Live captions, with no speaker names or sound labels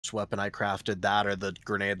Which weapon I crafted, that or the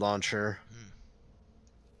grenade launcher. Hmm.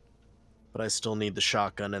 But I still need the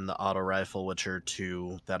shotgun and the auto rifle, which are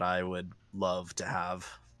two that I would love to have.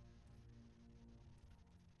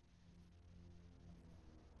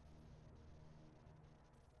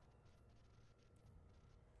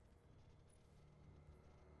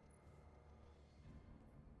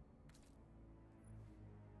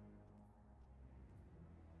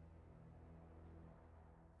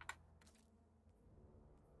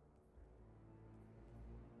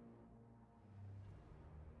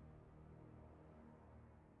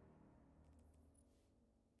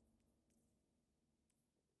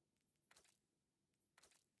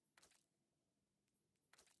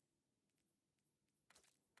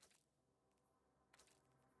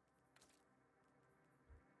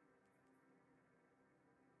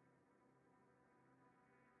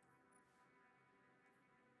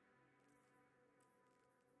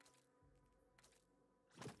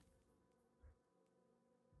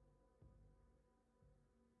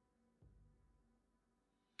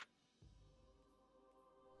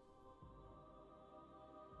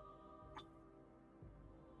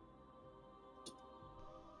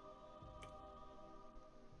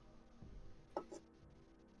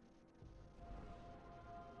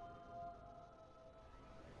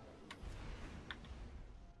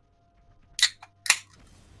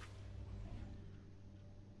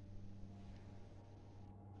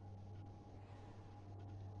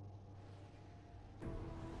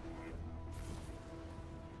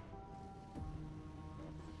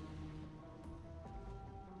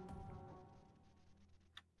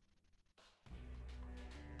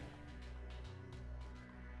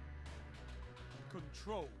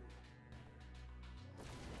 Control.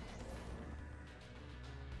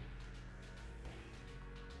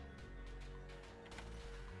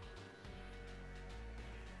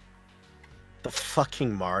 The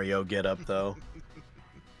fucking Mario get up though.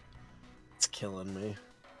 It's killing me.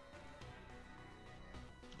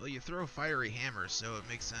 Well, you throw fiery hammers, so it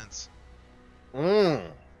makes sense.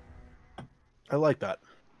 I like that,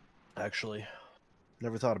 actually.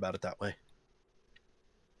 Never thought about it that way.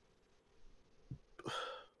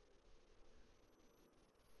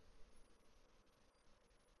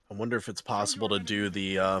 I wonder if it's possible to do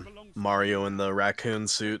the Mario in the raccoon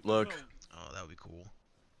suit look. Oh, that would be cool.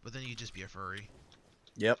 But then you'd just be a furry.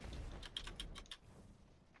 Yep.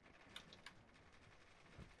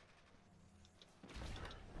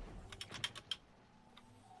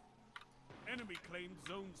 Enemy claimed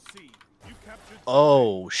Zone C. You captured.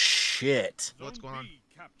 Oh shit. What's going on?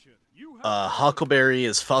 Huckleberry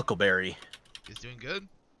is Fuckleberry. He's doing good.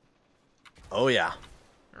 Oh yeah.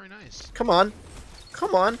 Very nice. Come on.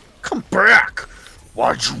 Come on. Come back.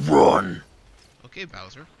 Why'd you run? Okay,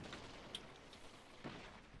 Bowser.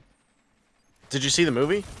 Did you see the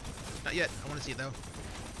movie? Not yet. I want to see it though.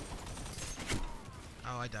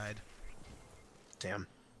 Oh, I died. Damn.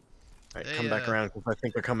 Alright, They, come back around because I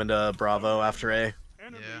think they're coming to Bravo after A. Yeah.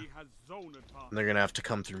 And they're gonna have to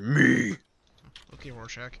come through me. Okay,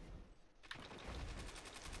 Rorschach.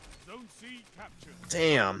 Zone C captured.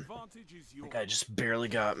 Damn. Advantage is yours. That guy just barely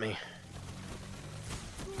got me.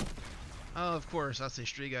 Oh, of course. That's a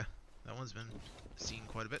Striga. That one's been seen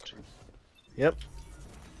quite a bit. Yep.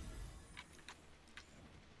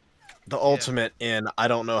 The ultimate in I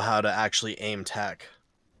don't know how to actually aim tech.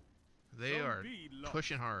 They are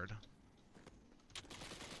pushing hard.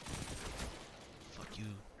 Fuck you.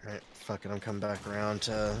 Alright, fuck it, I'm coming back around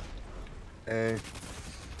to A.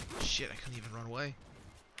 Shit, I couldn't even run away.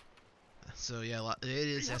 So yeah, it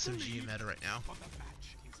is SMG meta right now.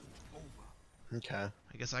 Okay.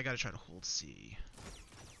 I guess I gotta try to hold C.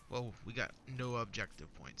 Well, we got no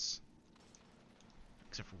objective points.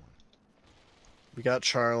 Except for one. We got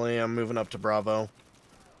Charlie, I'm moving up to Bravo.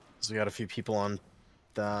 So we got a few people on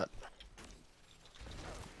that.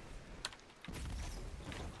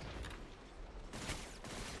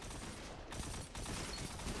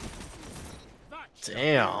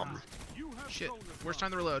 Damn. Shit, worst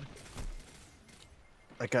time to reload.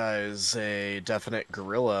 That guy is a definite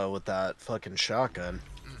gorilla with that fucking shotgun.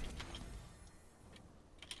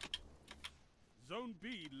 Zone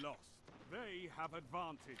B lost. They have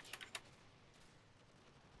advantage.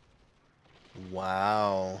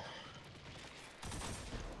 Wow.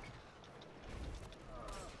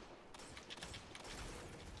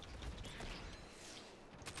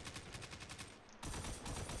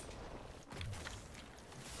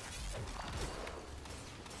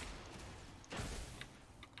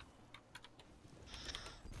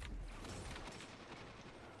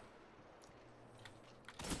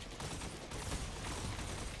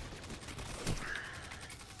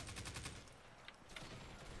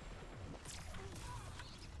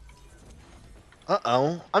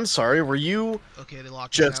 Uh-oh. I'm sorry. Were you Okay, they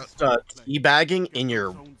locked us out. just teabagging in Get your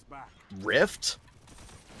those zones back. rift?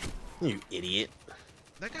 You idiot.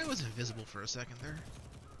 That guy was invisible for a second there.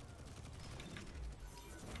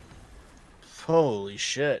 Holy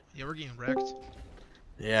shit. Yeah, we're getting wrecked.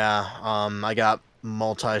 Yeah, I got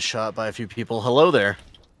multi-shot by a few people. Hello there.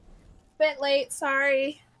 Bit late,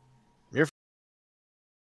 sorry. You're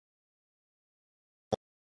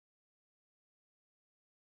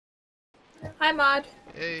Hi, Mod.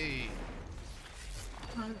 Hey.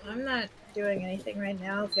 I'm not doing anything right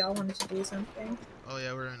now if y'all wanted to do something. Oh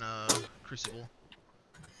yeah, we're in Crucible.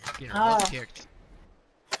 Getting Oh. our butt kicked.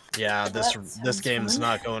 Yeah, this That this sounds game's fun.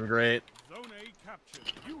 not going great. Zone A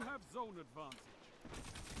captured. You have zone advantage.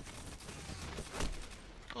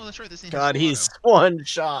 Oh, that's right. This name God, is he's one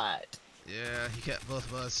shot. Yeah, he got both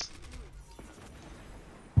of us.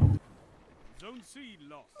 Zone C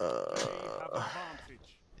lost. They have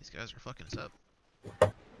advantage. These guys are fucking us up.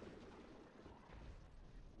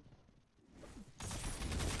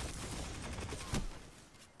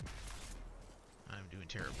 I'm doing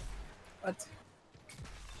terrible. What?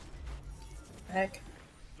 Heck.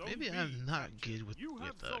 Zone Maybe B I'm not captured. good with You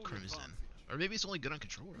have zone Crimson. advantage. Or maybe it's only good on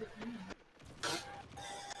controller.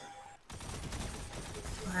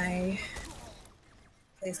 My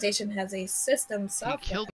PlayStation has a system He software.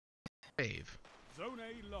 killed Brave Zone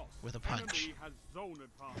A lost. with a punch. Enemy has zone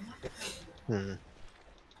advantage. Hmm.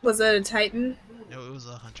 Was it a Titan? No, it was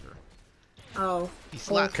a hunter. Oh. He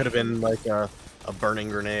slapped. Could have been like a burning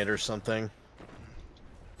grenade or something.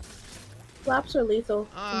 Flaps are lethal.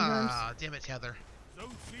 Ah, damn it, Tether. Zone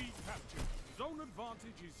C captured. Zone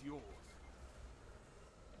advantage is yours.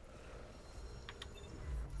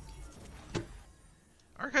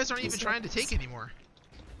 Our guys aren't even trying to take anymore.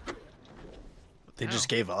 What They the just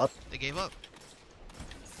hell? gave up. They gave up.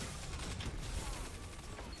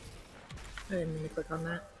 I didn't mean to click on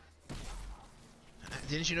that.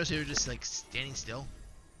 Didn't you notice they were just like standing still?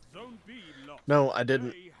 Zone B lost. No, I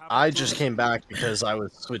didn't. They have I just advantage. came back because I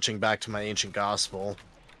was switching back to my ancient gospel.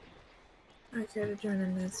 I tried to join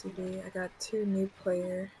an SCD. I got 2 new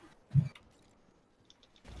player.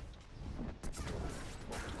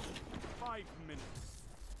 5 minutes.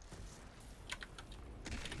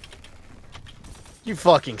 You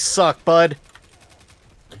fucking suck, bud.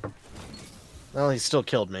 Well, he still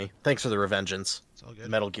killed me. Thanks for the revengeance. It's all good.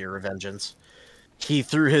 Metal Gear revengeance. He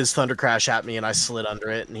threw his Thunder Crash at me and I slid under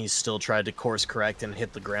it, and he still tried to course correct and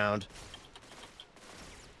hit the ground.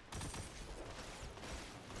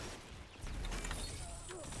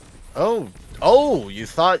 Oh, you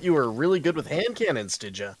thought you were really good with hand cannons,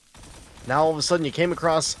 did you? Now all of a sudden you came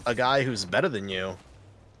across a guy who's better than you.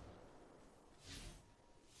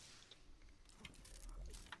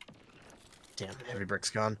 Damn, heavy brick's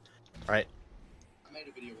gone. Alright, I made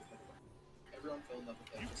a video with him. Everyone fell in love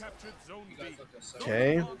with him. You captured zone You B. guys look so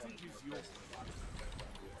Okay. Zone advantage is yours.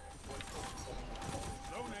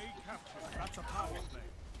 Zone A captured. That's a power play.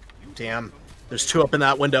 You damn. got them. There's 2 up in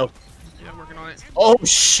that window. Yeah, I'm working on it. Oh,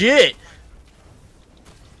 shit!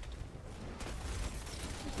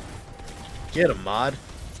 Get him, Mod.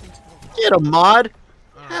 Get him, Mod!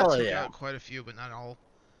 Hell I took yeah. out quite a few, but not all.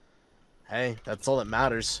 Hey, that's all that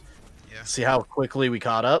matters. Yeah. See how quickly we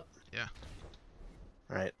caught up? Yeah.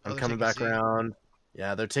 Alright, Oh, I'm they're coming taking back C. around.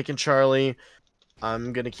 Yeah, they're taking Charlie.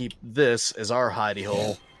 I'm gonna keep this as our hidey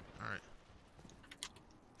hole. Alright.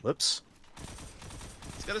 Whoops.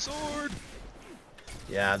 He's got a sword!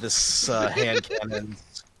 Yeah, this hand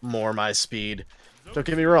cannon's more my speed. Don't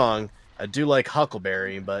get me wrong, I do like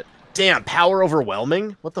Huckleberry, but... Damn, power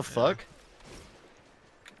overwhelming? What the fuck?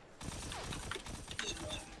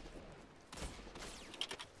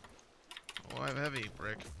 Oh, I have heavy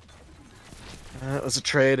brick. That was a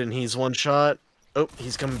trade, and he's one shot. Oh,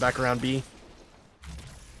 he's coming back around B.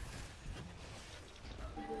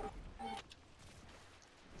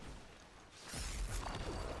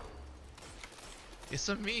 It's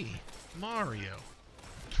a me, Mario.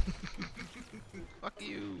 Fuck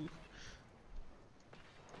you.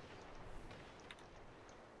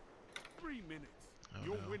 3 minutes. Oh,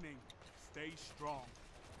 You're no. winning. Stay strong.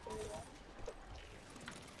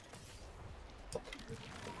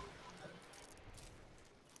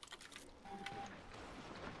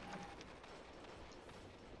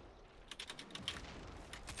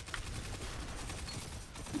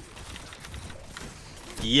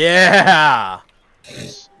 Yeah!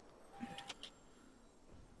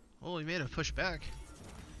 Oh, he made a push back.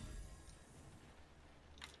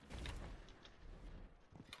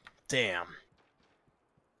 Damn.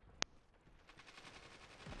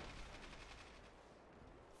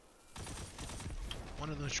 One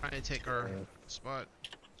of them's trying to take our spot.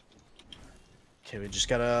 Okay, we just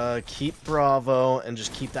gotta keep Bravo and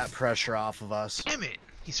just keep that pressure off of us. Damn it!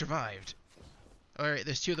 He survived. Alright,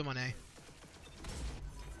 there's 2 of them on A.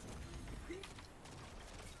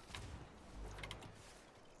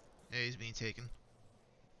 A is being taken.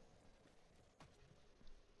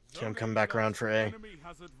 Okay, I'm coming back around for A.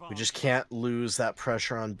 We just can't lose that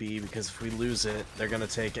pressure on B, because if we lose it, they're gonna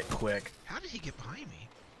take it quick. How did he get behind me?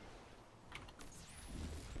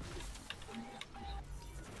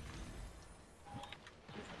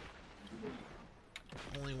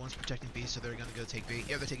 Only one's protecting B, so they're gonna go take B.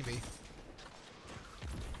 Yeah, they're taking B.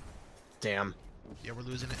 Damn. Yeah, we're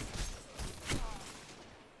losing it.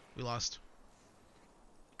 We lost.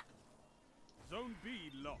 Zone B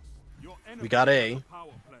lost. Your enemy We got A. has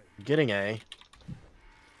power play. Getting A.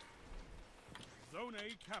 Zone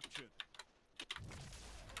A captured.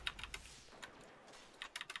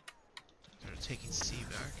 They're taking C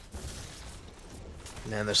back.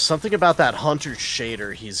 Man, there's something about that Hunter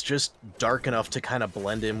shader. He's just dark enough to kind of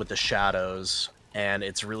blend in with the shadows, and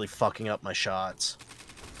it's really fucking up my shots.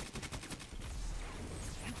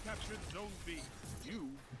 You captured Zone B. You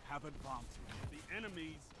have advantage. The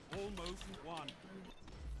enemy's almost won.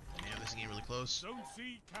 Damn, this is getting really close. Zone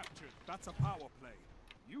C captured. That's a power play.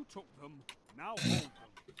 You took them. Now hold them.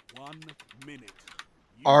 1 minute.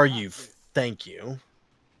 Are have you? this. Thank you.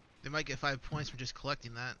 They might get 5 points for just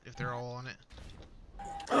collecting that if they're all on it.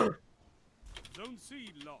 Zone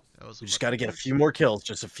C lost. That was We just gotta get a few more kills.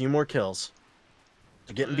 Just a few more kills.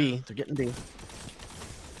 They're getting Yeah. B. They're getting B.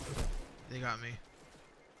 They got me.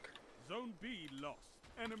 Zone B lost.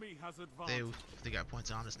 Enemy has advantage. They got points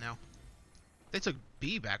on us now. They took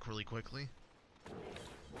B back really quickly.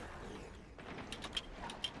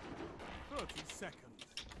 30 seconds.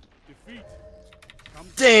 Defeat.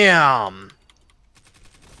 Comes Damn!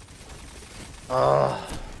 Ugh.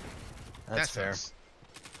 That's fair. sucks.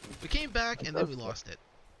 We came back and then we lost it.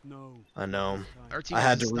 No. I know. Our team I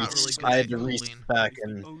had is to not really good I at had to holding. reset back,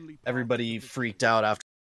 and everybody freaked out after